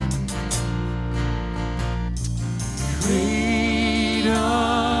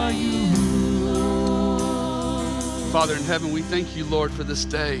Father in heaven, we thank you, Lord, for this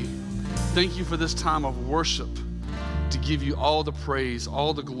day. Thank you for this time of worship, to give you all the praise,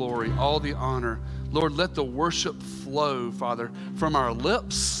 all the glory, all the honor. Lord, let the worship flow, Father, from our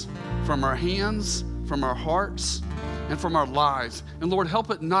lips, from our hands, from our hearts, and from our lives. And Lord,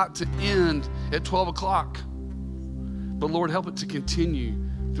 help it not to end at 12 o'clock, but Lord, help it to continue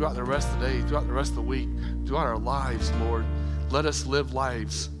throughout the rest of the day, throughout the rest of the week, throughout our lives, Lord. Let us live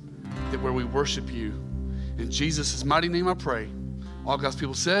lives that where we worship you. In Jesus' mighty name I pray. All God's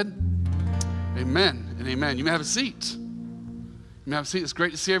people said, amen and amen. You may have a seat. You may have a seat. It's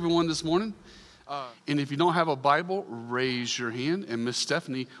great to see everyone this morning. And if you don't have a Bible, raise your hand, and Miss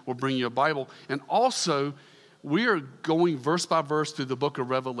Stephanie will bring you a Bible. And also, we are going verse by verse through the book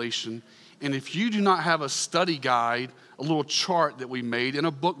of Revelation. And if you do not have a study guide, a little chart that we made, and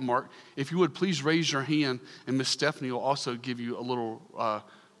a bookmark, if you would please raise your hand, and Miss Stephanie will also give you a little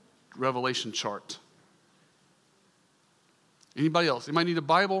Revelation chart. Anybody else? Anybody need a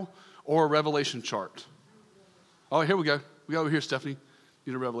Bible or a Revelation chart? Oh, here we go. We got over here, Stephanie.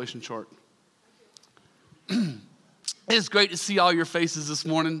 Need a Revelation chart. It's great to see all your faces this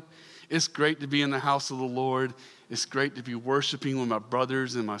morning. It's great to be in the house of the Lord. It's great to be worshiping with my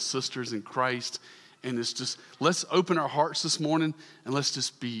brothers and my sisters in Christ. And it's just, let's open our hearts this morning and let's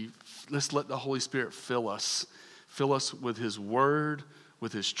let the Holy Spirit fill us. Fill us with His Word,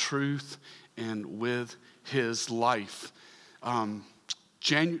 with His truth, and with His life. I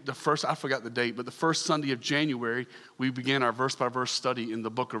forgot the date, but the first Sunday of January, we began our verse-by-verse study in the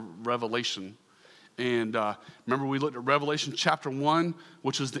book of Revelation. And remember, we looked at Revelation chapter 1,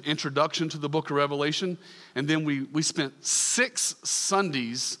 which was the introduction to the book of Revelation. And then we spent 6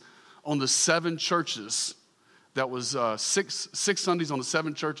 Sundays on the 7 churches. That was six Sundays on the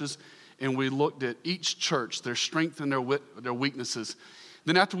 7 churches. And we looked at each church, their strength and their weaknesses.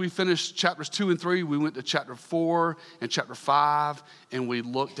 Then after we finished chapters 2 and 3, we went to chapter 4 and chapter 5, and we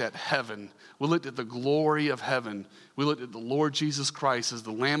looked at heaven. We looked at the glory of heaven. We looked at the Lord Jesus Christ as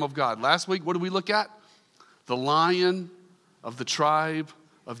the Lamb of God. Last week, what did we look at? The Lion of the tribe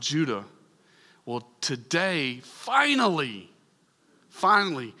of Judah. Well, today, finally,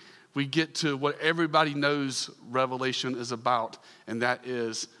 we get to what everybody knows Revelation is about, and that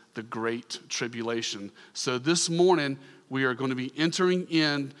is the Great Tribulation. So this morning, we are going to be entering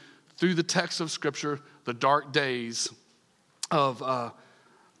in through the text of Scripture, the dark days of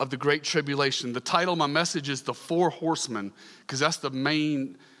the Great Tribulation. The title of my message is The Four Horsemen, because that's the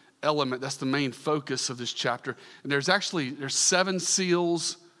main element, that's the main focus of this chapter. And there's 7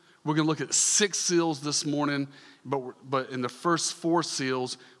 seals. We're going to look at 6 seals this morning, but in the first 4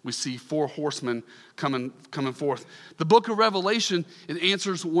 seals, we see 4 horsemen coming forth. The book of Revelation, it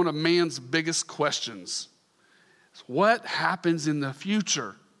answers one of man's biggest questions. What happens in the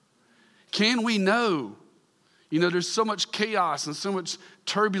future? Can we know? You know, there's so much chaos and so much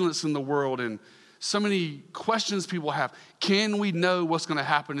turbulence in the world and so many questions people have. Can we know what's going to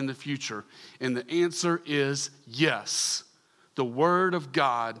happen in the future? And the answer is yes. The Word of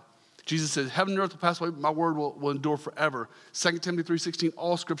God. Jesus said, heaven and earth will pass away, but my word will endure forever. 2 Timothy 3:16,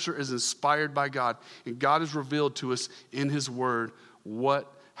 all Scripture is inspired by God. And God has revealed to us in His Word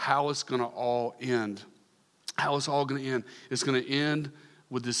how it's going to all end. How it's all going to end. It's going to end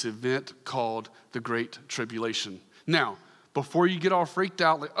with this event called the Great Tribulation. Now, before you get all freaked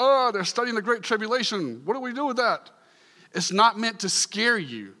out, like, oh, they're studying the Great Tribulation. What do we do with that? It's not meant to scare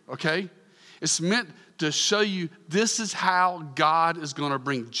you, okay? It's meant to show you this is how God is going to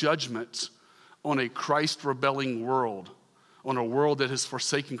bring judgment on a Christ-rebelling world, on a world that has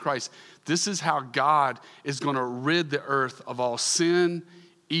forsaken Christ. This is how God is going to rid the earth of all sin,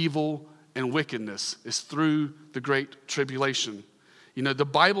 evil, and wickedness. Is through the Great Tribulation. You know, the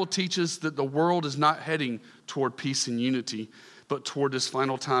Bible teaches that the world is not heading toward peace and unity, but toward this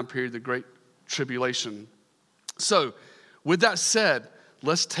final time period, the Great Tribulation. So, with that said,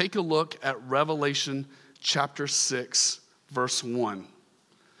 let's take a look at Revelation chapter 6, verse 1.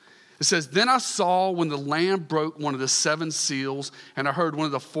 It says, then I saw when the Lamb broke one of the 7 seals, and I heard one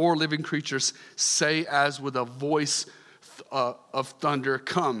of the 4 living creatures say as with a voice of thunder,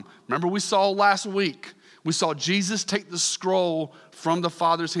 come. Remember we saw last week, we saw Jesus take the scroll from the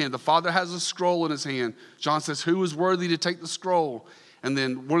Father's hand. The Father has a scroll in His hand. John says, who is worthy to take the scroll? And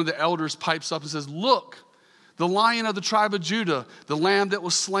then one of the elders pipes up and says, look, the Lion of the tribe of Judah, the Lamb that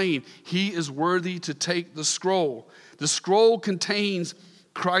was slain, He is worthy to take the scroll. The scroll contains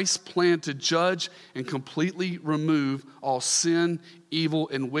Christ's plan to judge and completely remove all sin, evil,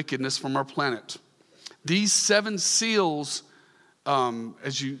 and wickedness from our planet. These 7 seals,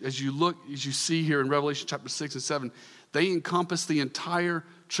 as you see here in Revelation chapter 6 and 7, they encompass the entire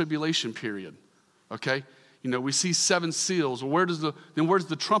tribulation period, okay? We see 7 seals. Well, where does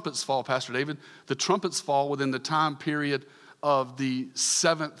the trumpets fall, Pastor David? The trumpets fall within the time period of the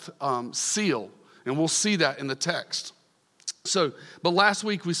 7th seal. And we'll see that in the text. But last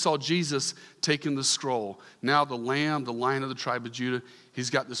week we saw Jesus taking the scroll. Now the Lamb, the Lion of the tribe of Judah, he's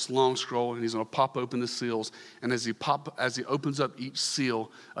got this long scroll and he's going to pop open the seals. And as he opens up each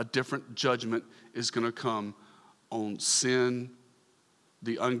seal, a different judgment is going to come on sin,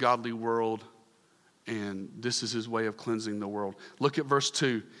 the ungodly world, and this is his way of cleansing the world. Look at verse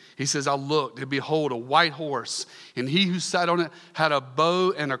 2. He says, I looked, and behold, a white horse, and he who sat on it had a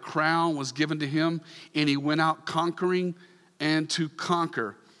bow, and a crown was given to him, and he went out conquering and to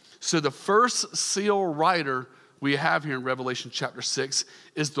conquer. So the first seal rider we have here in Revelation chapter 6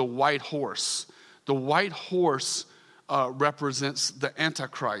 is the white horse. The white horse represents the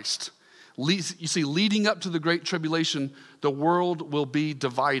Antichrist. You see, leading up to the Great Tribulation, the world will be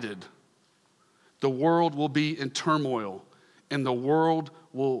divided. The world will be in turmoil, and the world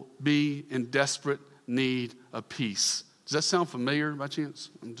will be in desperate need of peace. Does that sound familiar by chance?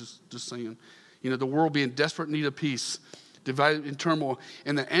 I'm just saying. The world will be in desperate need of peace, divided in turmoil.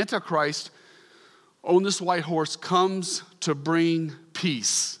 And the Antichrist on this white horse comes to bring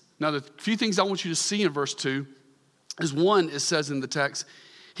peace. Now, the few things I want you to see in verse 2 is, one, it says in the text,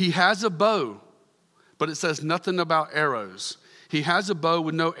 he has a bow, but it says nothing about arrows. He has a bow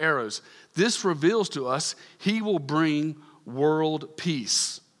with no arrows. This reveals to us he will bring world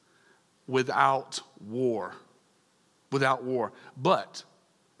peace without war. Without war. But,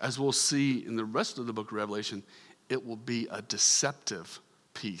 as we'll see in the rest of the book of Revelation, it will be a deceptive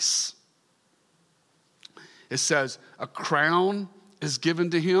peace. It says a crown is given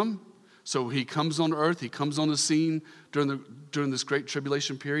to him. So he comes on earth, he comes on the scene during this great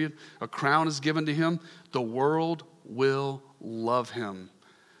tribulation period. A crown is given to him. The world will love him.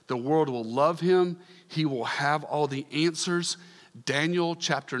 The world will love him. He will have all the answers. Daniel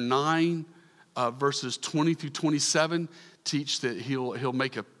chapter 9, verses 20 through 27 teach that he'll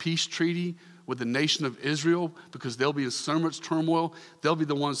make a peace treaty with the nation of Israel because they'll be in so much turmoil. They'll be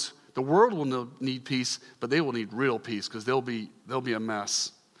the ones, the world will need peace, but they will need real peace because they'll be a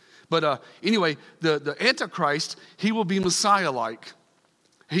mess. But anyway, the Antichrist, he will be Messiah-like.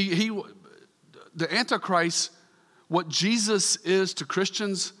 The Antichrist, what Jesus is to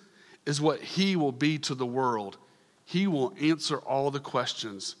Christians is what he will be to the world. He will answer all the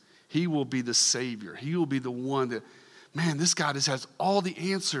questions. He will be the Savior. He will be the one that, man, this guy just has all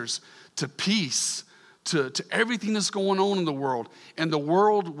the answers to peace, to everything that's going on in the world. And the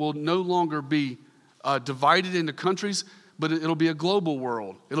world will no longer be divided into countries, but it'll be a global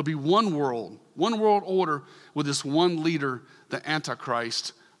world. It'll be one world order with this one leader, the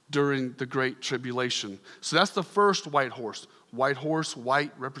Antichrist, during the Great Tribulation. So that's the first white horse. White horse,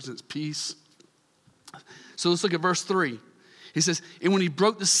 white represents peace. So let's look at verse 3. He says, and when he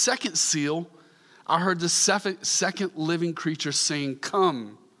broke the second seal, I heard the second living creature saying,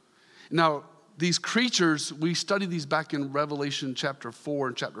 come. Now, these creatures, we studied these back in Revelation chapter 4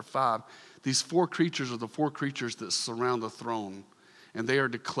 and chapter 5. These 4 creatures are the 4 creatures that surround the throne. And they are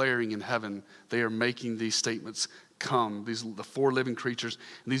declaring in heaven, they are making these statements, come. These are the 4 living creatures.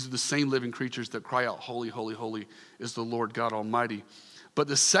 And these are the same living creatures that cry out, holy, holy, holy is the Lord God Almighty. But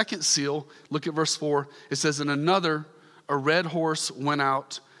the second seal, look at verse 4. It says, and another, a red horse went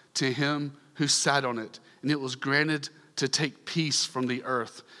out to him who sat on it. And it was granted to take peace from the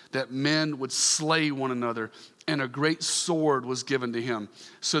earth, that men would slay one another. And a great sword was given to him.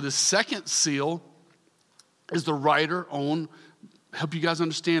 So the second seal is the rider on, help you guys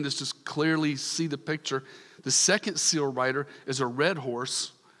understand this, just clearly see the picture. The second seal rider is a red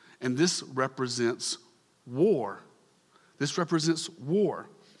horse, and this represents war. This represents war.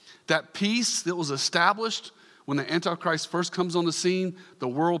 That peace that was established when the Antichrist first comes on the scene, the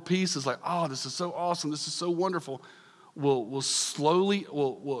world peace is like, oh, this is so awesome, this is so wonderful, will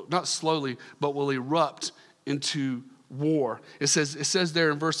not slowly, but will erupt into war. It says there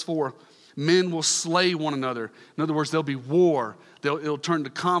in verse 4, men will slay one another. In other words, there'll be war. It'll turn to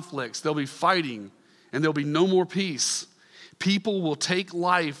conflicts. There'll be fighting, and there'll be no more peace. People will take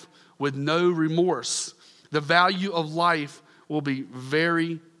life with no remorse. The value of life will be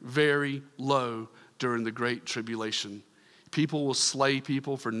very, very low during the Great Tribulation. People will slay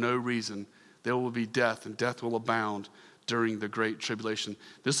people for no reason. There will be death, and death will abound during the Great Tribulation.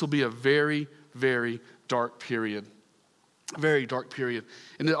 This will be a very, very dark period. Very dark period.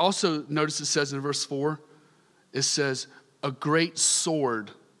 And it also, notice it says in verse 4, it says, a great sword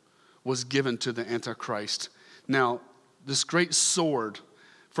was given to the Antichrist. Now, this great sword,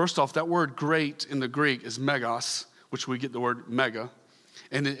 first off, that word great in the Greek is megas, which we get the word mega.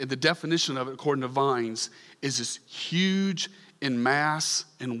 And the definition of it, according to Vines, is this huge in mass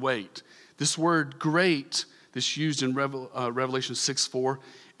and weight. This word great, that's used in Revelation 6:4,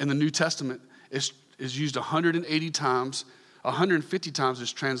 in the New Testament is used 180 times. 150 times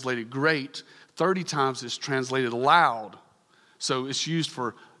is translated great. 30 times is translated loud. So it's used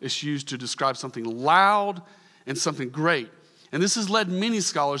to describe something loud and something great. And this has led many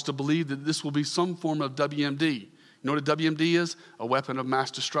scholars to believe that this will be some form of WMD. You know what a WMD is? A weapon of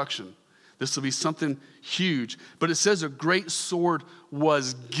mass destruction. This will be something huge. But it says a great sword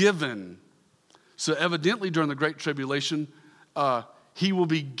was given. So evidently during the Great Tribulation, he will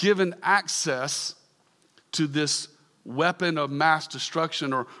be given access to this weapon of mass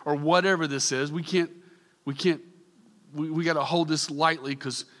destruction or whatever this is. We got to hold this lightly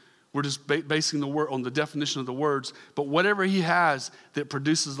because we're just basing the word on the definition of the words. But whatever he has that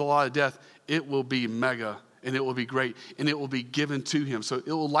produces a lot of death, it will be mega and it will be great and it will be given to him. So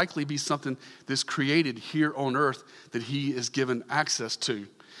it will likely be something that's created here on earth that he is given access to.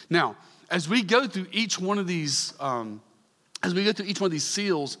 Now, as we go through each one of these,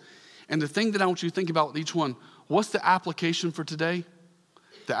 seals, and the thing that I want you to think about with each one, what's the application for today?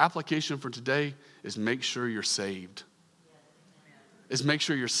 The application for today is make sure you're saved. Is make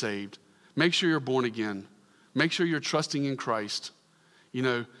sure you're saved. Make sure you're born again. Make sure you're trusting in Christ. You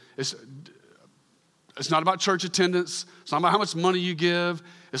know, it's not about church attendance. It's not about how much money you give.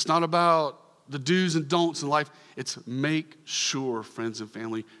 It's not about the do's and don'ts in life. It's make sure, friends and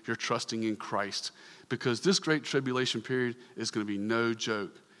family, you're trusting in Christ. Because this great tribulation period is going to be no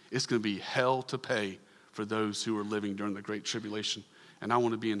joke. It's going to be hell to pay for those who are living during the great tribulation. And I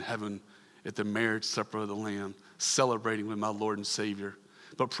want to be in heaven at the marriage supper of the Lamb, celebrating with my Lord and Savior.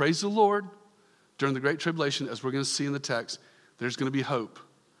 But praise the Lord, during the great tribulation, as we're going to see in the text, there's going to be hope.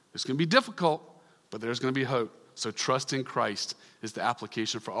 It's going to be difficult, but there's going to be hope. So trust in Christ is the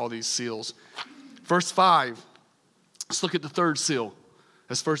application for all these seals. Verse 5, let's look at the third seal.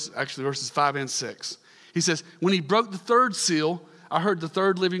 That's verses 5 and 6. He says, when he broke the third seal, I heard the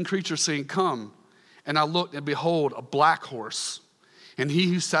third living creature saying, come. And I looked, and behold, a black horse. And he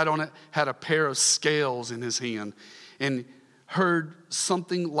who sat on it had a pair of scales in his hand. And heard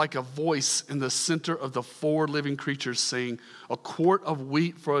something like a voice in the center of the four living creatures saying, a quart of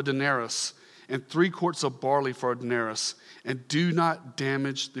wheat for a denarius, and 3 quarts of barley for a denarius, and do not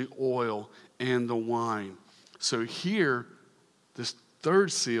damage the oil and the wine. So here, this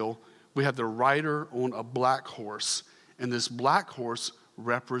third seal, we have the rider on a black horse. And this black horse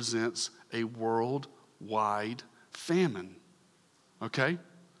represents a worldwide famine. Okay?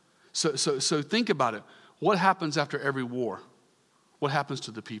 So think about it. What happens after every war? What happens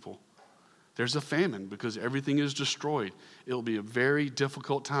to the people? There's a famine because everything is destroyed. It'll be a very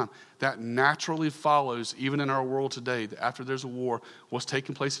difficult time. That naturally follows, even in our world today, that after there's a war, what's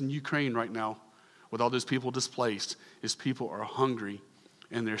taking place in Ukraine right now with all those people displaced is people are hungry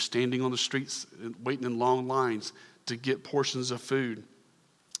and they're standing on the streets waiting in long lines to get portions of food.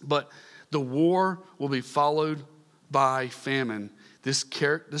 But the war will be followed by famine. This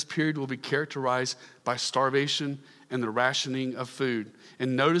period will be characterized by starvation and the rationing of food.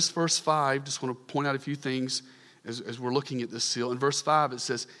 And notice verse 5, just want to point out a few things as we're looking at this seal. In verse 5, it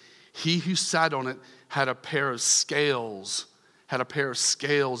says, he who sat on it had a pair of scales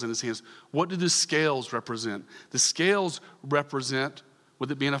in his hands. What do the scales represent? The scales represent,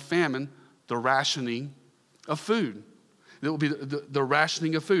 with it being a famine, the rationing of food. It will be the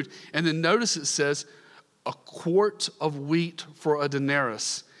rationing of food. And then notice it says, a quart of wheat for a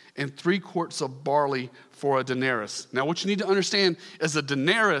denarius and 3 quarts of barley for a denarius. Now, what you need to understand is a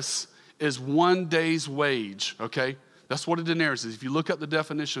denarius is 1 day's wage, okay? That's what a denarius is. If you look up the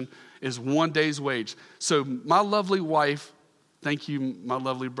definition, is 1 day's wage. So my lovely wife, thank you, my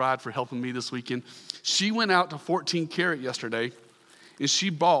lovely bride, for helping me this weekend. She went out to 14 Karat yesterday, and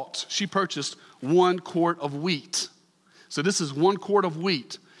she purchased 1 quart of wheat. So this is 1 quart of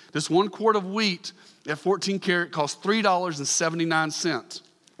wheat. This 1 quart of wheat at 14 Karat costs $3.79,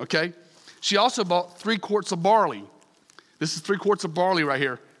 okay? She also bought 3 quarts of barley. This is 3 quarts of barley right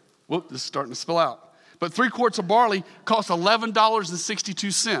here. Whoop, this is starting to spill out. But 3 quarts of barley costs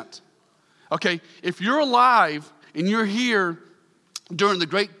 $11.62. Okay, if you're alive and you're here during the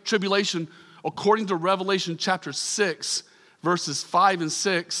Great Tribulation, according to Revelation chapter 6, verses 5 and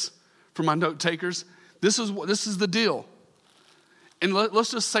 6, for my note takers, this is the deal. And let's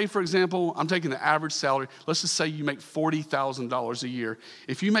just say, for example, I'm taking the average salary. Let's just say you make $40,000 a year.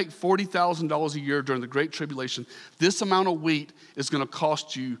 If you make $40,000 a year during the Great Tribulation, this amount of wheat is going to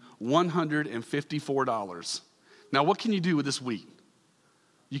cost you $154. Now, what can you do with this wheat?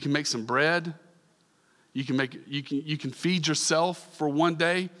 You can make some bread. You can feed yourself for one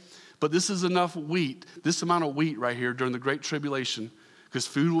day, but this is enough wheat, this amount of wheat right here during the Great Tribulation, because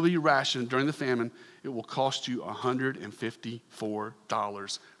food will be rationed during the famine. It will cost you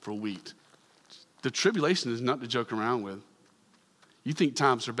 $154 for wheat. The tribulation is nothing to joke around with. You think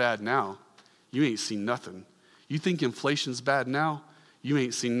times are bad now, you ain't seen nothing. You think inflation's bad now, you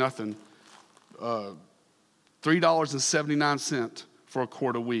ain't seen nothing. $3.79 for a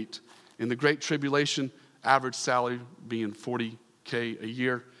quart of wheat. In the Great Tribulation, average salary being $40K a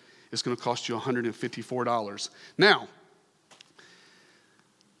year, it's going to cost you $154. Now,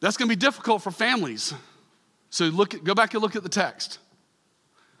 that's going to be difficult for families. So go back and look at the text.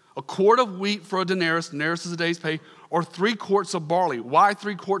 A quart of wheat for a denarius is a day's pay, or 3 quarts of barley. Why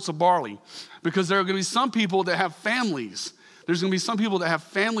 3 quarts of barley? Because there are going to be some people that have families. There's going to be some people that have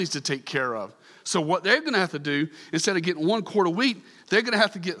families to take care of. So what they're going to have to do, instead of getting 1 quart of wheat, they're going to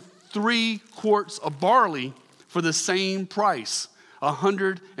have to get 3 quarts of barley for the same price,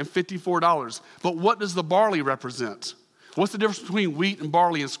 $154. But what does the barley represent? What's the difference between wheat and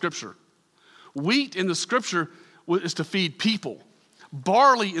barley in Scripture? Wheat in the Scripture is to feed people.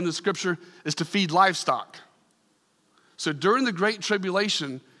 Barley in the Scripture is to feed livestock. So during the Great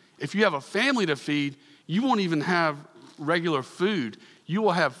Tribulation, if you have a family to feed, you won't even have regular food. You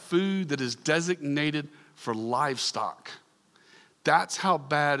will have food that is designated for livestock. That's how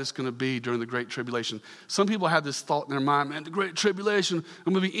bad it's going to be during the Great Tribulation. Some people have this thought in their mind, man, the Great Tribulation,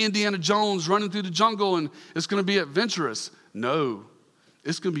 I'm going to be Indiana Jones running through the jungle and it's going to be adventurous. No,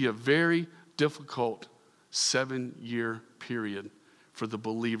 it's going to be a very difficult 7-year period for the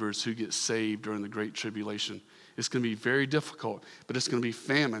believers who get saved during the Great Tribulation. It's going to be very difficult, but it's going to be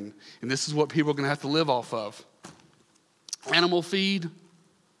famine. And this is what people are going to have to live off of. Animal feed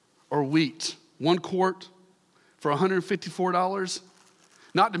or wheat. 1 quart for $154.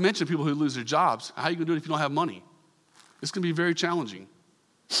 Not to mention people who lose their jobs. How are you going to do it if you don't have money? It's going to be very challenging.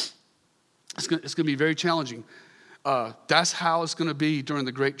 It's going to be very challenging. That's how it's going to be during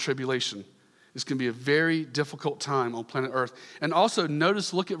the Great Tribulation. It's going to be a very difficult time on planet Earth. And also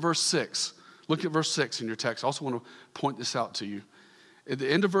look at verse 6. Look at verse 6 in your text. I also want to point this out to you. At the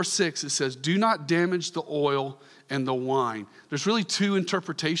end of verse 6, it says, do not damage the oil and the wine. There's really 2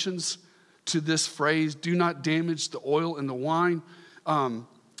 interpretations to this phrase, do not damage the oil and the wine.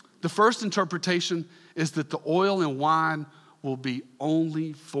 The first interpretation is that the oil and wine will be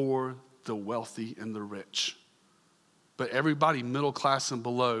only for the wealthy and the rich. But everybody middle class and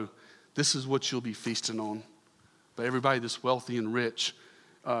below, this is what you'll be feasting on. But everybody that's wealthy and rich,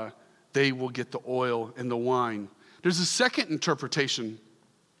 they will get the oil and the wine. There's a second interpretation,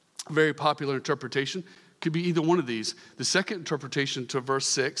 a very popular interpretation. Could be either one of these. The second interpretation to verse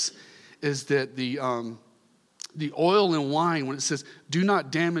 6 is that the oil and wine, when it says, do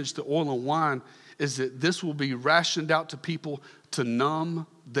not damage the oil and wine, is that this will be rationed out to people to numb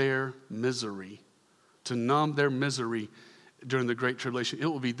their misery. To numb their misery during the Great Tribulation. It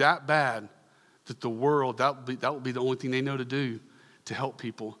will be that bad that the world, that will be the only thing they know to do to help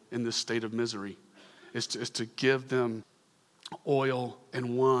people in this state of misery, is to give them oil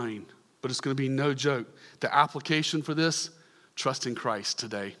and wine. But it's going to be no joke. The application for this, trust in Christ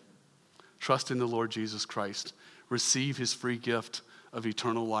today. Trust in the Lord Jesus Christ. Receive his free gift of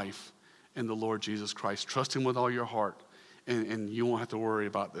eternal life in the Lord Jesus Christ. Trust him with all your heart, and you won't have to worry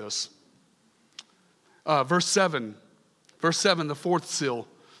about this. Verse 7, the 4th seal.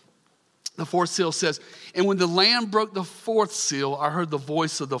 The 4th seal says, and when the Lamb broke the 4th seal, I heard the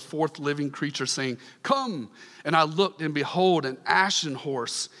voice of the 4th living creature saying, come. And I looked, and behold, an ashen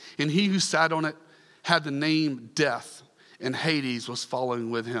horse, and he who sat on it had the name Death, and Hades was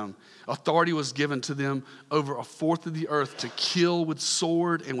following with him. Authority was given to them over 1/4 of the earth to kill with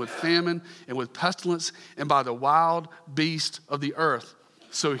sword and with famine and with pestilence and by the wild beast of the earth.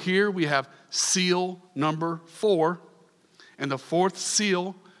 So here we have seal number 4, and the 4th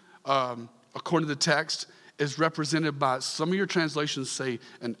seal, according to the text, is represented by, some of your translations say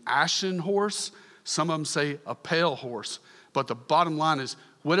an ashen horse, some of them say a pale horse. But the bottom line is,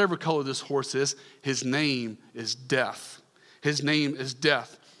 whatever color this horse is, his name is Death. His name is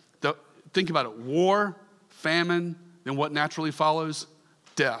Death. Think about it. War, famine, then what naturally follows?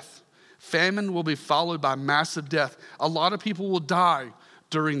 Death. Famine will be followed by massive death. A lot of people will die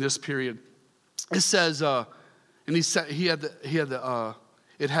during this period. It says, and he said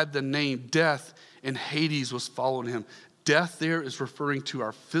it had the name Death, and Hades was following him. Death there is referring to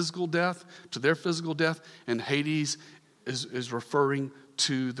our physical death, to their physical death, and Hades is referring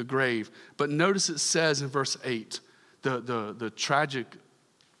to the grave. But notice it says in verse 8, the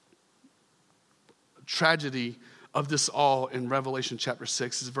tragedy of this all in Revelation chapter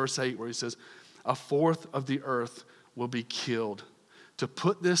 6 is verse 8, where he says, 1/4 of the earth will be killed. To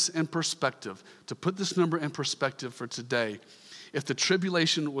put this in perspective, to put this number in perspective for today, if the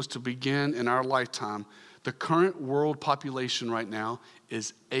tribulation was to begin in our lifetime, the current world population right now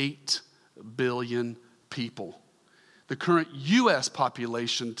is 8 billion people. The current U.S.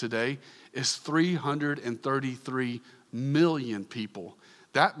 population today is 333 million people.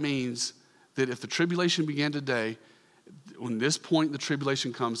 That means that if the tribulation began today, when this point the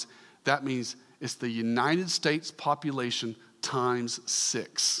tribulation comes, that means it's the United States population times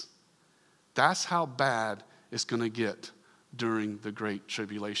 6. That's how bad it's going to get during the Great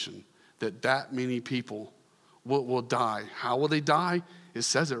Tribulation, that many people will die. How will they die? It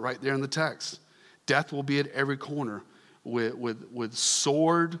says it right there in the text. Death will be at every corner with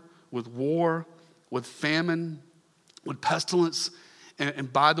sword, with war, with famine, with pestilence,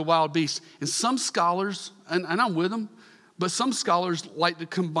 and by the wild beast. And some scholars, and I'm with them, but some scholars like to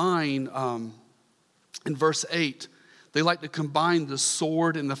combine, in verse 8, they like to combine the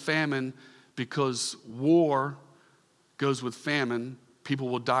sword and the famine because war goes with famine. People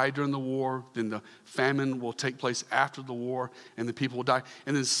will die during the war, then the famine will take place after the war, and the people will die.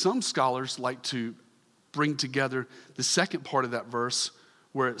 And then some scholars like to bring together the second part of that verse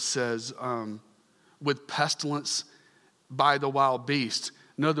where it says, with pestilence by the wild beast.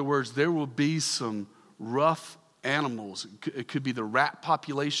 In other words, there will be some rough animals. It could be the rat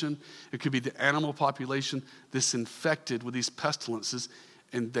population. It could be the animal population that's infected with these pestilences,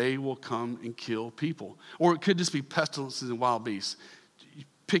 and they will come and kill people. Or it could just be pestilences and wild beasts.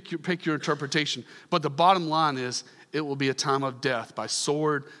 Pick your interpretation. But the bottom line is it will be a time of death by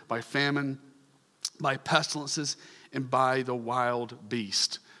sword, by famine, by pestilences, and by the wild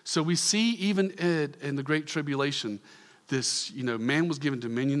beast. So we see even in the Great Tribulation, this, man was given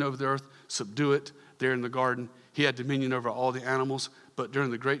dominion over the earth, subdue it there in the garden. He had dominion over all the animals, but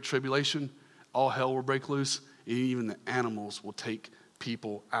during the Great Tribulation, all hell will break loose, and even the animals will take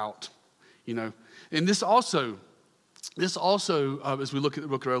people out. And this also, as we look at the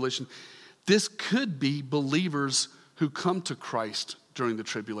book of Revelation, this could be believers who come to Christ during the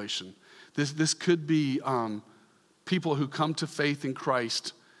tribulation. This could be people who come to faith in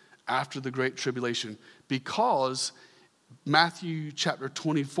Christ after the Great Tribulation, because Matthew chapter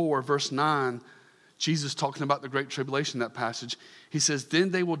 24, verse 9, Jesus talking about the Great Tribulation, that passage, he says,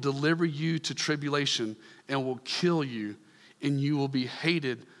 then they will deliver you to tribulation and will kill you, and you will be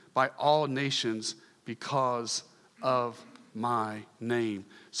hated by all nations because of my name.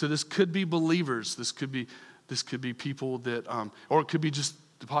 So this could be believers. This could be people that, or it could be just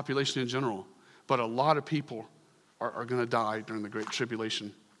the population in general. But a lot of people are going to die during the Great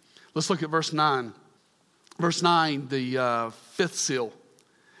Tribulation. Let's look at verse 9. Verse 9, the fifth seal.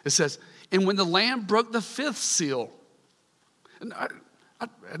 It says, and when the Lamb broke the fifth seal, and I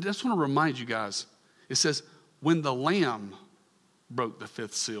just want to remind you guys, it says, when the Lamb broke the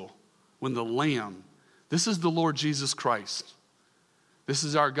fifth seal. When the Lamb, this is the Lord Jesus Christ. This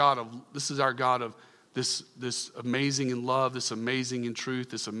is our God of this amazing in love, this amazing in truth,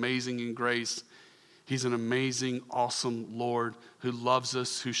 this amazing in grace. He's an amazing, awesome Lord who loves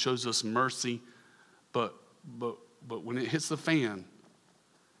us, who shows us mercy. But when it hits the fan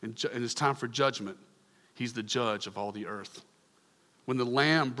and it's time for judgment, he's the judge of all the earth. When the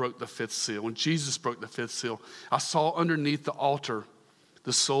Lamb broke the fifth seal, when Jesus broke the fifth seal, I saw underneath the altar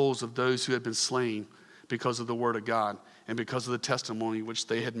the souls of those who had been slain because of the word of God and because of the testimony which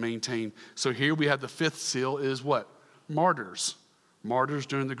they had maintained. So here we have the fifth seal is what? Martyrs. Martyrs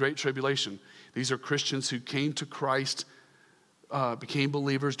during the Great Tribulation. These are Christians who came to Christ, became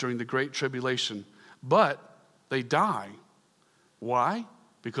believers during the Great Tribulation. But they die. Why?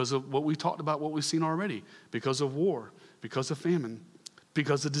 Because of what we talked about, what we've seen already. Because of war, because of famine,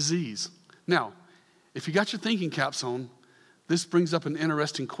 because of disease. Now, if you got your thinking caps on, this brings up an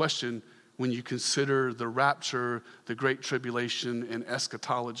interesting question when you consider the rapture, the Great Tribulation, and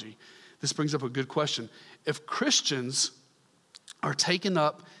eschatology. This brings up a good question. If Christians are taken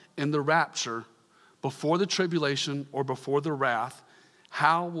up in the rapture before the tribulation or before the wrath,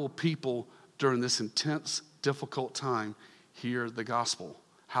 how will people during this intense, difficult time hear the gospel?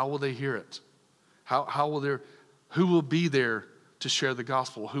 How will they hear it? Who will be there to share the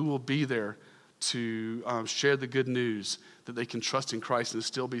gospel? Who will be there to share the good news that they can trust in Christ and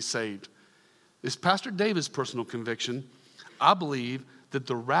still be saved? It's Pastor David's personal conviction. I believe that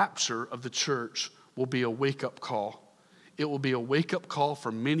the rapture of the church will be a wake-up call. It will be a wake-up call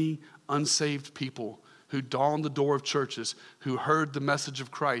for many unsaved people who dawned the door of churches, who heard the message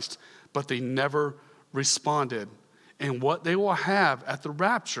of Christ, but they never responded. And what they will have at the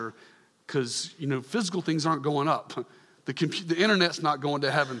rapture, because, physical things aren't going up. The internet's not going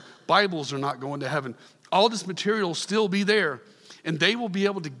to heaven. Bibles are not going to heaven. All this material will still be there. And they will be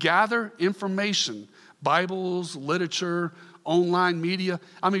able to gather information, Bibles, literature, online media.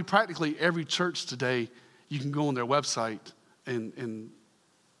 I mean, practically every church today, you can go on their website and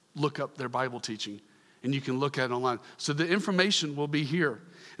look up their Bible teaching. And you can look at it online. So the information will be here.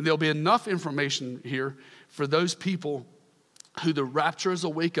 And there'll be enough information here for those people who the rapture is a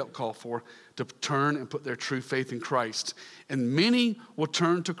wake-up call for to turn and put their true faith in Christ. And many will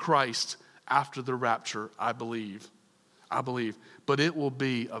turn to Christ after the rapture, I believe. But it will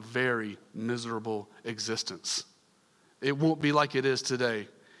be a very miserable existence. It won't be like it is today.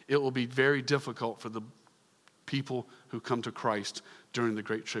 It will be very difficult for the people who come to Christ during the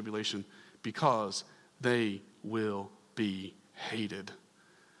Great Tribulation because they will be hated.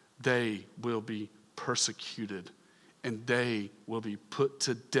 They will be persecuted. And they will be put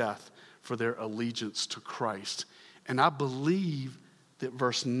to death for their allegiance to Christ. And I believe that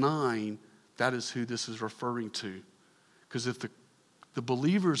verse 9, that is who this is referring to. Because if the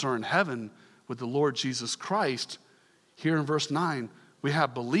believers are in heaven with the Lord Jesus Christ, here in verse 9, we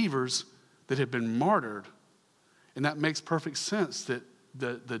have believers that have been martyred. And that makes perfect sense that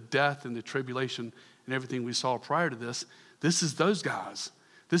the death and the tribulation and everything we saw prior to this is those guys.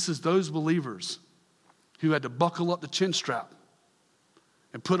 This is those believers who had to buckle up the chin strap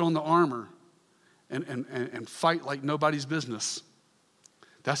and put on the armor and fight like nobody's business.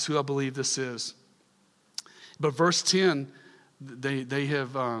 That's who I believe this is. But verse 10, they've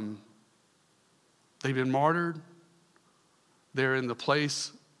been martyred. They're in the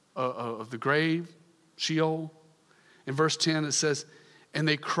place of the grave, Sheol. In verse 10 it says, and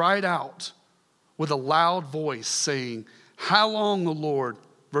they cried out with a loud voice saying, how long, O Lord,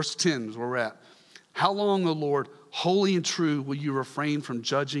 verse 10 is where we're at. How long, O Lord, holy and true, will you refrain from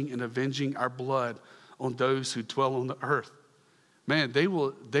judging and avenging our blood on those who dwell on the earth? Man, they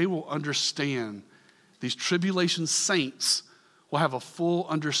will understand. These tribulation saints will have a full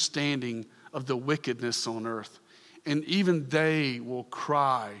understanding of the wickedness on earth. And even they will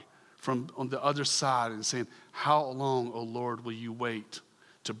cry from on the other side and saying, how long, O Lord, will you wait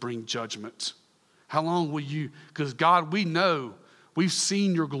to bring judgment? How long will you? Because God, we know, we've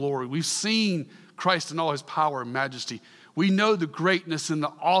seen your glory. We've seen Christ in all his power and majesty. We know the greatness and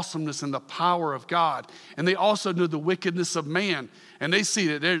the awesomeness and the power of God. And they also know the wickedness of man. And they see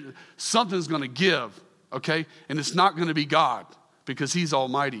that something's going to give, okay? And it's not going to be God because he's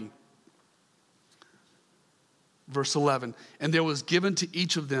almighty. Verse 11, and there was given to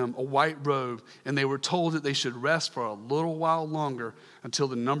each of them a white robe, and they were told that they should rest for a little while longer until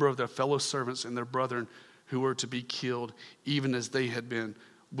the number of their fellow servants and their brethren who were to be killed, even as they had been,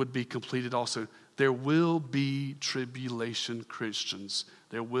 would be completed also. There will be tribulation Christians.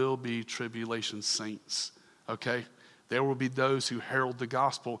 There will be tribulation saints, okay? There will be those who herald the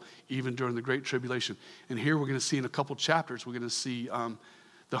gospel even during the Great Tribulation. And here we're going to see in a couple chapters, we're going to see the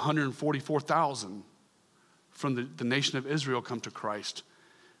 144,000 from the nation of Israel come to Christ.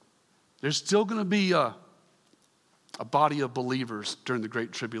 There's still going to be a body of believers during the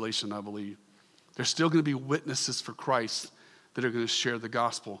Great Tribulation, I believe. There's still going to be witnesses for Christ that are going to share the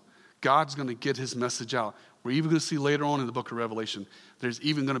gospel. God's going to get his message out. We're even going to see later on in the book of Revelation, there's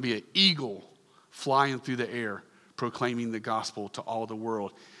even going to be an eagle flying through the air proclaiming the gospel to all the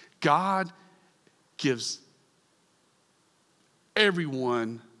world. God gives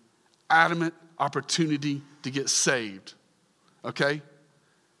everyone adamant opportunity to get saved, okay?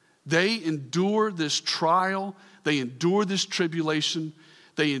 They endure this trial. They endure this tribulation.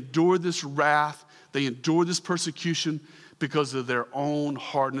 They endure this wrath. They endure this persecution because of their own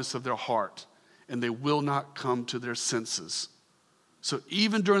hardness of their heart, and they will not come to their senses. So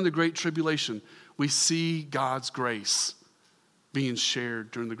even during the Great Tribulation, we see God's grace being shared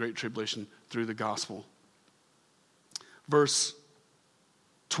during the Great Tribulation through the gospel. Verse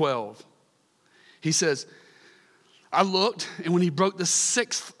 12, he says, I looked, and when he broke the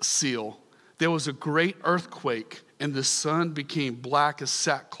sixth seal, there was a great earthquake, and the sun became black as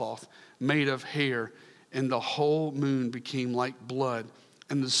sackcloth made of hair, and the whole moon became like blood,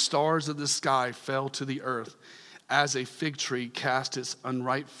 and the stars of the sky fell to the earth, as a fig tree cast its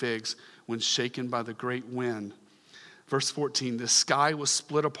unripe figs when shaken by the great wind. Verse 14, the sky was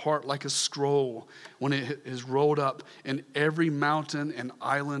split apart like a scroll when it is rolled up, and every mountain and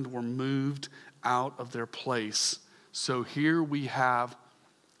island were moved out of their place. So here we have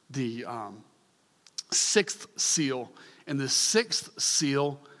the sixth seal. And the sixth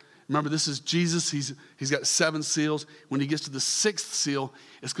seal, remember this is Jesus, he's got 7 seals. When he gets to the sixth seal,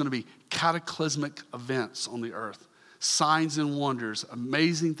 it's going to be cataclysmic events on the earth. Signs and wonders,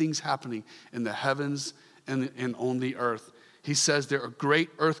 amazing things happening in the heavens and on the earth. He says there a great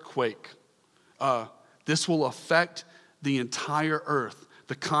earthquake. This will affect the entire earth.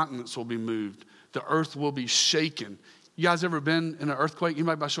 The continents will be moved. The earth will be shaken. You guys ever been in an earthquake?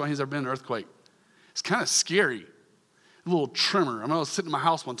 Anybody by show of hands ever been in an earthquake? It's kind of scary. A little tremor. I was sitting in my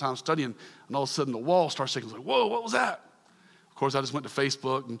house one time studying, and all of a sudden the wall starts shaking. I was like, whoa, what was that? Of course, I just went to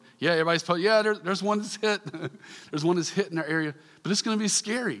Facebook, and everybody's posting, there's one that's hit. There's one that's hit in our area. But it's going to be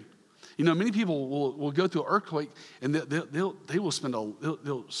scary. Many people will go through an earthquake, and they'll spend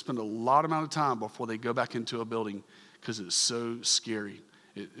a lot amount of time before they go back into a building because it's so scary.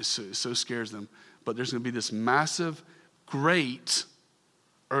 It so scares them. But there's going to be this massive, great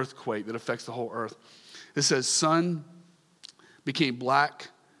earthquake that affects the whole earth. It says, sun became black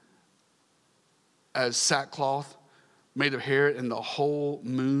as sackcloth made of hair, and the whole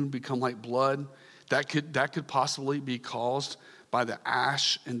moon become like blood. That could possibly be caused by the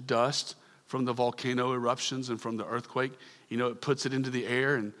ash and dust from the volcano eruptions and from the earthquake. It puts it into the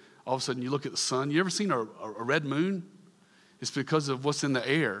air, and all of a sudden you look at the sun. You ever seen a red moon? It's because of what's in the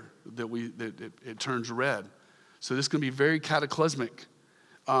air that it turns red. So this is going to be very cataclysmic.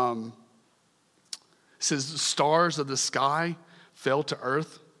 It says the stars of the sky fell to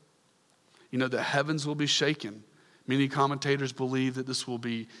earth. The heavens will be shaken. Many commentators believe that this will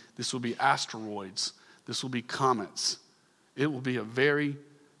be asteroids. This will be comets. It will be a very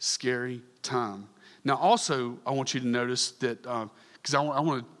scary time. Now, also, I want you to notice that, because I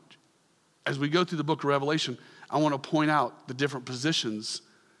want to, as we go through the book of Revelation, I want to point out the different positions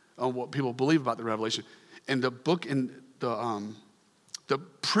on what people believe about the Revelation. And the book, in the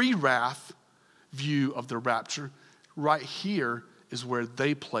pre-wrath view of the rapture, right here is where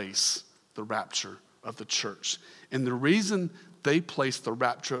they place the rapture of the church. And the reason they place the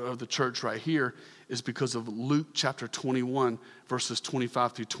rapture of the church right here is because of Luke chapter 21, verses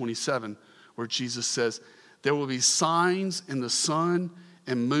 25 through 27, where Jesus says, there will be signs in the sun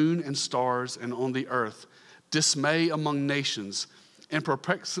and moon and stars and on the earth, dismay among nations, and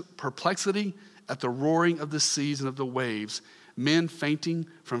perplexity at the roaring of the seas and of the waves, men fainting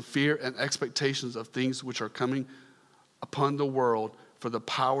from fear and expectations of things which are coming upon the world, for the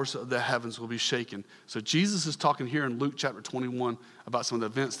powers of the heavens will be shaken. So Jesus is talking here in Luke chapter 21 about some of the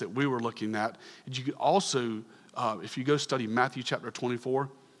events that we were looking at. And you could also, if you go study Matthew chapter 24,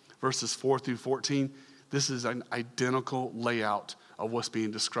 verses 4 through 14, this is an identical layout of what's being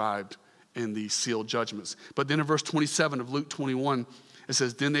described in the sealed judgments. But then in verse 27 of Luke 21, it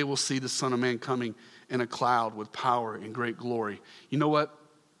says, then they will see the Son of Man coming in a cloud with power and great glory. You know what?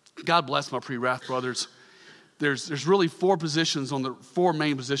 God bless my pre-wrath brothers. There's really four main positions on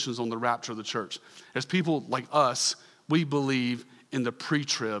the rapture of the church. As people like us, we believe in the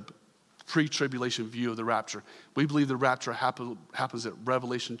pre-tribulation view of the rapture. We believe the rapture happens at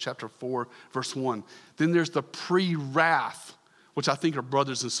Revelation chapter 4, verse 1. Then there's the pre-wrath, which I think are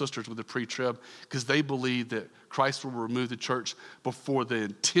brothers and sisters with the pre-trib, because they believe that Christ will remove the church before the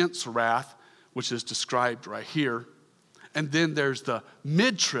intense wrath, which is described right here. And then there's the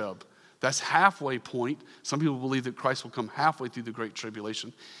mid-trib. That's halfway point. Some people believe that Christ will come halfway through the Great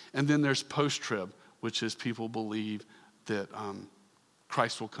Tribulation. And then there's post-trib, which is people believe that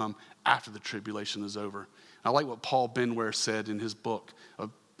Christ will come after the tribulation is over. And I like what Paul Benware said in his book.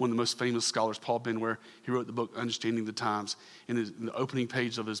 One of the most famous scholars, Paul Benware, he wrote the book Understanding the Times. In the opening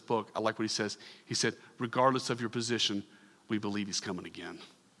page of his book, I like what he says. He said, regardless of your position, we believe he's coming again.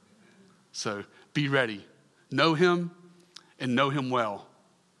 So be ready. Know him and know him well.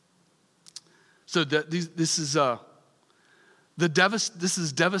 So these are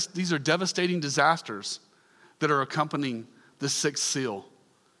devastating disasters that are accompanying the sixth seal.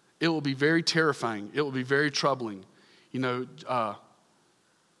 It will be very terrifying. It will be very troubling.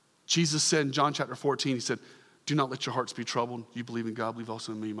 Jesus said in John chapter 14, he said, do not let your hearts be troubled. You believe in God, believe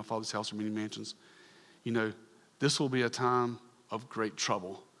also in me. My Father's house are many mansions. This will be a time of great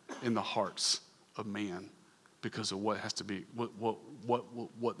trouble in the hearts of man, because of what has to be,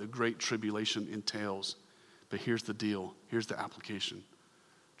 what the great tribulation entails. But here's the deal. Here's the application.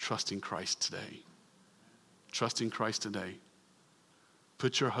 Trusting Christ today. Trusting Christ today.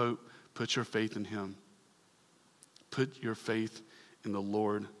 Put your hope, put your faith in him. Put your faith in the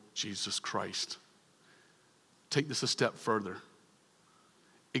Lord Jesus Christ. Take this a step further.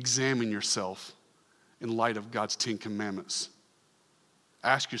 Examine yourself in light of God's 10 commandments.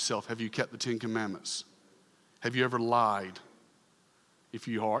 Ask yourself, have you kept the 10 commandments? Have you ever lied? If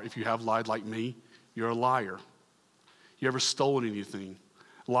you have lied like me, you're a liar. You ever stolen anything?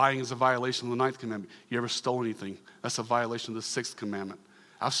 Lying is a violation of the 9th commandment. You ever stole anything? That's a violation of the 6th commandment.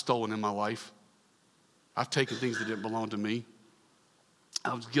 I've stolen in my life. I've taken things that didn't belong to me.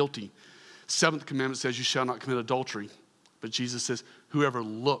 I was guilty. Seventh commandment says you shall not commit adultery. But Jesus says, whoever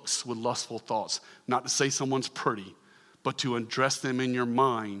looks with lustful thoughts, not to say someone's pretty, but to undress them in your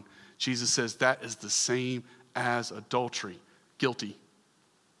mind, Jesus says that is the same as adultery. Guilty.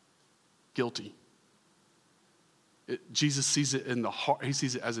 Guilty. Jesus sees it in the heart. He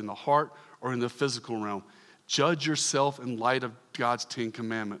sees it as in the heart or in the physical realm. Judge yourself in light of God's 10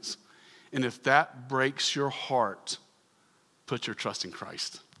 commandments. And if that breaks your heart, put your trust in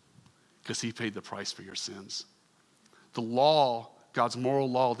Christ, because he paid the price for your sins. The law, God's moral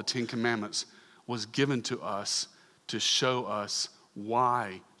law, the 10 commandments, was given to us to show us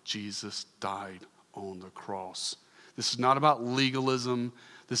why Jesus died on the cross. This is not about legalism.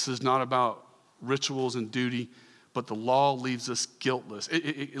 This is not about rituals and duty, but the law leaves us guiltless.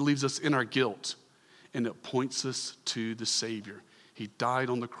 It leaves us in our guilt, and it points us to the Savior. He died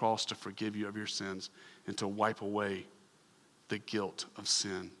on the cross to forgive you of your sins and to wipe away the guilt of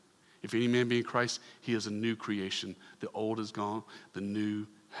sin. If any man be in Christ, he is a new creation. The old is gone, the new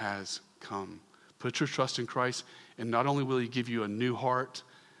has come. Put your trust in Christ, and not only will he give you a new heart,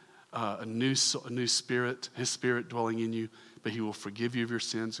 a new spirit, his spirit dwelling in you, but he will forgive you of your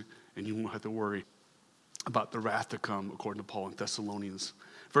sins, and you won't have to worry about the wrath to come, according to Paul in Thessalonians.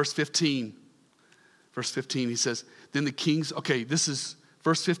 Verse 15, he says, then the kings,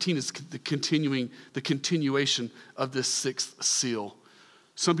 verse 15 is the continuation of this sixth seal.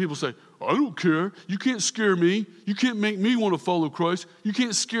 Some people say, I don't care. You can't scare me. You can't make me want to follow Christ. You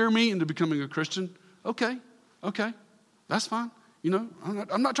can't scare me into becoming a Christian. Okay, that's fine.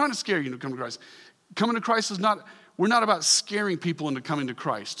 I'm not trying to scare you to come to Christ. Coming to Christ we're not about scaring people into coming to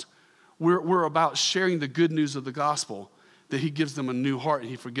Christ. We're about sharing the good news of the gospel, that he gives them a new heart and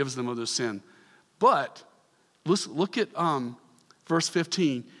he forgives them of their sin. But look at verse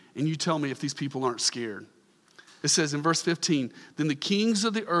 15, and you tell me if these people aren't scared. It says in verse 15, then the kings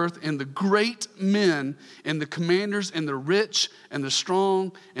of the earth and the great men and the commanders and the rich and the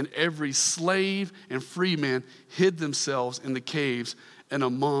strong and every slave and free man hid themselves in the caves and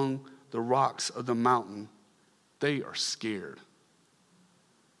among the rocks of the mountain. They are scared.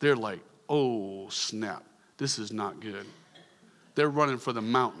 They're like, oh, snap. This is not good. They're running for the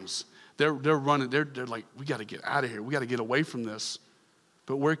mountains. They're running. They're like, we got to get out of here. We got to get away from this.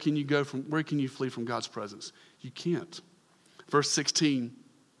 But where can you flee from God's presence? You can't. Verse 16,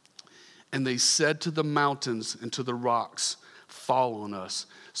 and they said to the mountains and to the rocks, fall on us.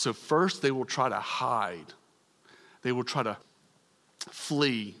 So first they will try to hide. They will try to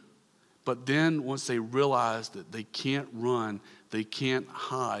flee. But then once they realize that they can't run, they can't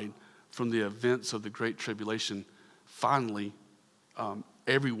hide from the events of the Great Tribulation, finally,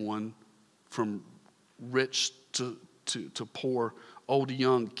 everyone from rich to poor, old to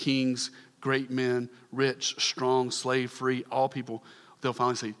young, kings, great men, rich, strong, slave free, all people, they'll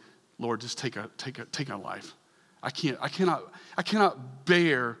finally say, Lord, just take our life. I cannot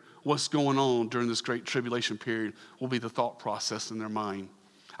bear what's going on during this great tribulation period, will be the thought process in their mind.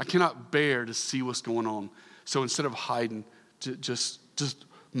 I cannot bear to see what's going on. So instead of hiding, just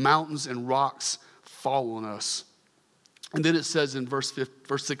mountains and rocks fall on us. And then it says in verse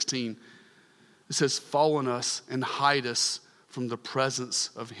 16, it says, fall on us and hide us from the presence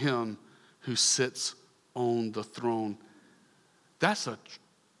of him who sits on the throne. That's a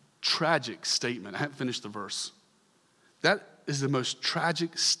tragic statement. I haven't finished the verse. That is the most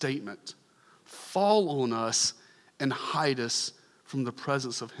tragic statement. Fall on us and hide us from the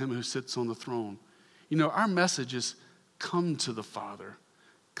presence of him who sits on the throne. Our message is come to the Father.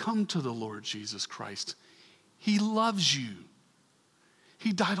 Come to the Lord Jesus Christ. He loves you.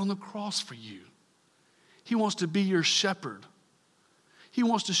 He died on the cross for you. He wants to be your shepherd. He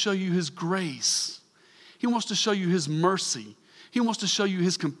wants to show you his grace. He wants to show you his mercy. He wants to show you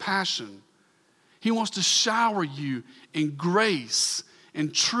his compassion. He wants to shower you in grace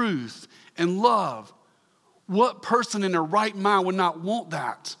and truth and love. What person in their right mind would not want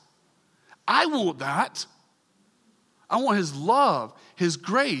that? I want that. I want his love, his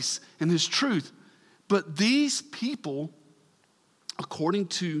grace, and his truth. But these people, according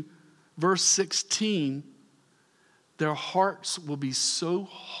to verse 16, their hearts will be so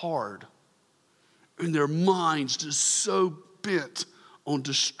hard and their minds just so bent on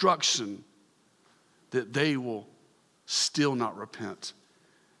destruction that they will still not repent.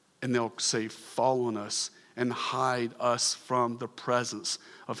 And they'll say, fall on us and hide us from the presence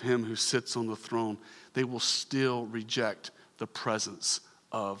of him who sits on the throne. They will still reject the presence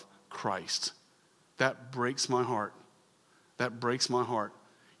of Christ. That breaks my heart. That breaks my heart.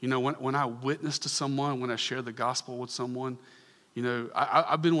 When I witness to someone, when I share the gospel with someone,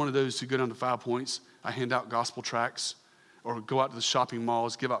 I've been one of those who go down to 5 Points. I hand out gospel tracts. or go out to the shopping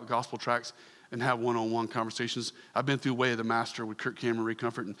malls, give out gospel tracts, and have one-on-one conversations. I've been through Way of the Master with Kurt Cameron, Ray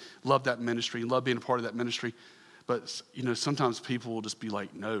Comfort, and love that ministry, love being a part of that ministry. But, sometimes people will just be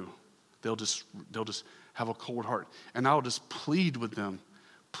like, no. They'll just have a cold heart. And I'll just plead with them,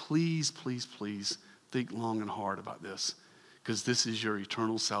 please, please, please think long and hard about this, because this is your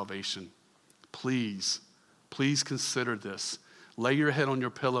eternal salvation. Please, please consider this. Lay your head on your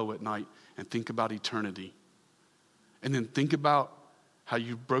pillow at night and think about eternity. And then think about how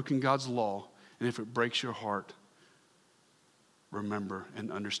you've broken God's law. And if it breaks your heart, remember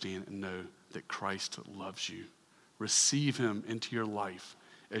and understand and know that Christ loves you. Receive him into your life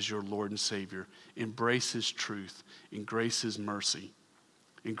as your Lord and Savior. Embrace his truth. Embrace his mercy.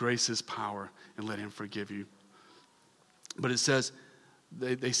 Embrace his power, and let him forgive you. But it says,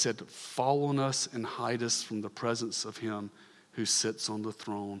 they said, fall on us and hide us from the presence of him who sits on the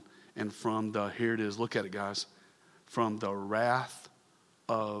throne and from the, here it is, look at it, guys, from the wrath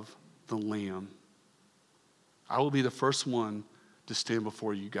of the Lamb. I will be the first one to stand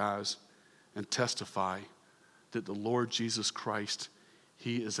before you guys and testify that the Lord Jesus Christ,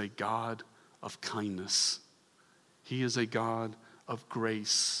 he is a God of kindness. He is a God of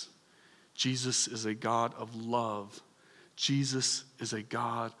grace. Jesus is a God of love. Jesus is a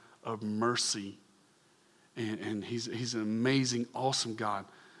God of mercy. And he's an amazing, awesome God.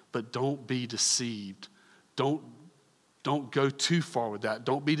 But don't be deceived. Don't go too far with that.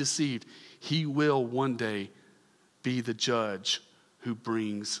 Don't be deceived. He will one day be the judge who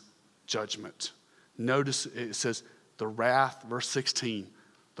brings judgment. Notice it says the wrath, verse 16,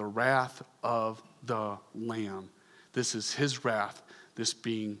 the wrath of the Lamb. This is his wrath, this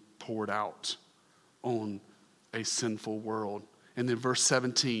being poured out on a sinful world. And then verse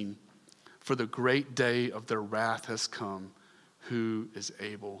 17, for the great day of their wrath has come. Who is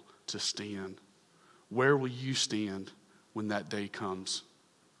able to stand? Where will you stand when that day comes?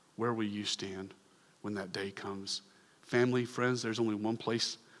 Where will you stand when that day comes? Family, friends, there's only one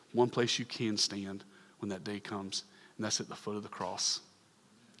place you can stand when that day comes, and that's at the foot of the cross.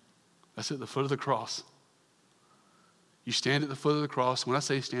 That's at the foot of the cross. You stand at the foot of the cross. When I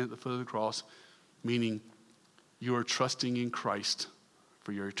say stand at the foot of the cross, meaning you are trusting in Christ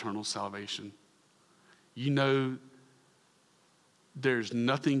for your eternal salvation. You know there's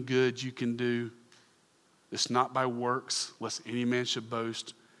nothing good you can do. It's not by works, lest any man should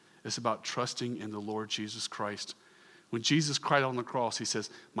boast. It's about trusting in the Lord Jesus Christ. When Jesus cried on the cross, he says,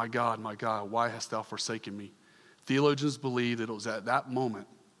 my God, why hast thou forsaken me? Theologians believe that it was at that moment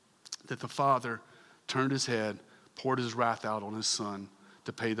that the Father turned his head, poured his wrath out on his Son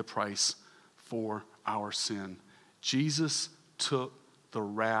to pay the price for our sin. Jesus took the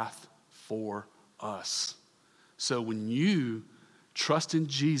wrath for us. So when you trust in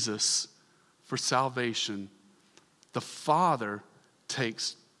Jesus for salvation, the Father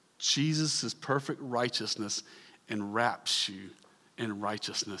takes Jesus' perfect righteousness and wraps you in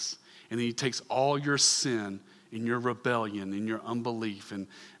righteousness. And then he takes all your sin and your rebellion and your unbelief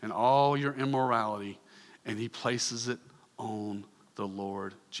and all your immorality, and he places it on the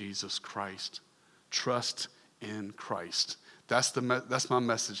Lord Jesus Christ. Trust in Christ. That's my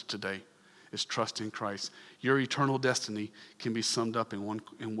message today, is trust in Christ. Your eternal destiny can be summed up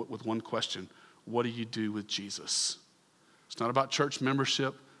with one question. What do you do with Jesus? It's not about church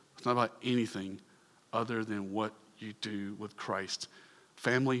membership. It's not about anything other than what you do with Christ.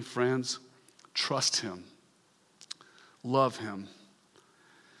 Family, friends, trust him. Love him.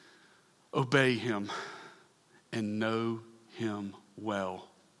 Obey him. And know him well.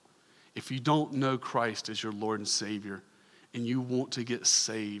 If you don't know Christ as your Lord and Savior, and you want to get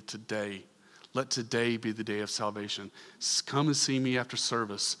saved today, let today be the day of salvation. Come and see me after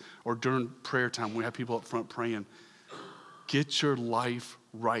service or during prayer time. We have people up front praying. Get your life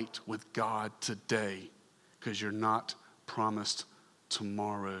right with God today, because you're not promised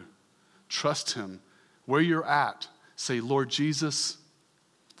tomorrow. Trust him. Where you're at, say, Lord Jesus,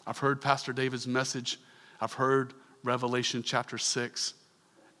 I've heard Pastor David's message. I've heard Revelation chapter 6.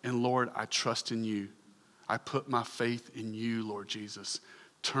 And Lord, I trust in you. I put my faith in you, Lord Jesus.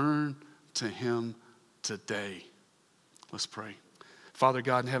 Turn to him today. Let's pray. Father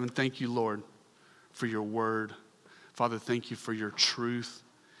God in heaven, thank you, Lord, for your word. Father, thank you for your truth.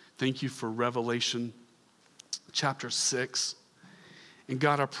 Thank you for Revelation chapter 6. And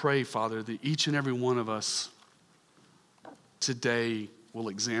God, I pray, Father, that each and every one of us today will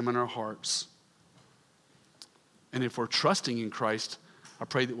examine our hearts. And if we're trusting in Christ, I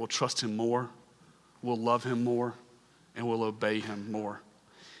pray that we'll trust him more, we'll love him more, and we'll obey him more.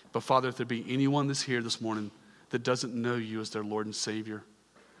 But Father, if there be anyone that's here this morning that doesn't know you as their Lord and Savior,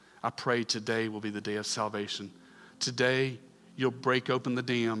 I pray today will be the day of salvation. today you'll break open the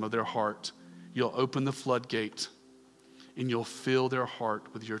dam of their heart. You'll open the floodgate, and you'll fill their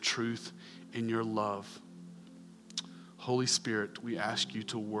heart with your truth and your love. Holy Spirit, we ask you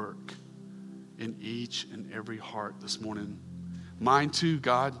to work in each and every heart this morning. Mine too,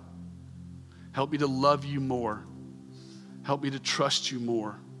 God. Help me to love you more. Help me to trust you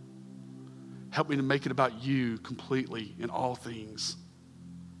more. Help me to make it about you completely in all things.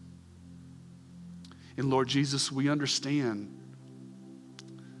 And Lord Jesus, we understand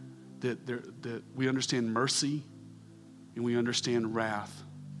that we understand mercy and we understand wrath.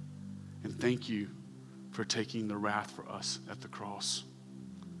 And thank you for taking the wrath for us at the cross.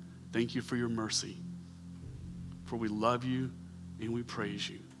 Thank you for your mercy. For we love you and we praise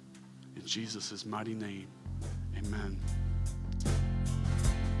you. In Jesus' mighty name, amen.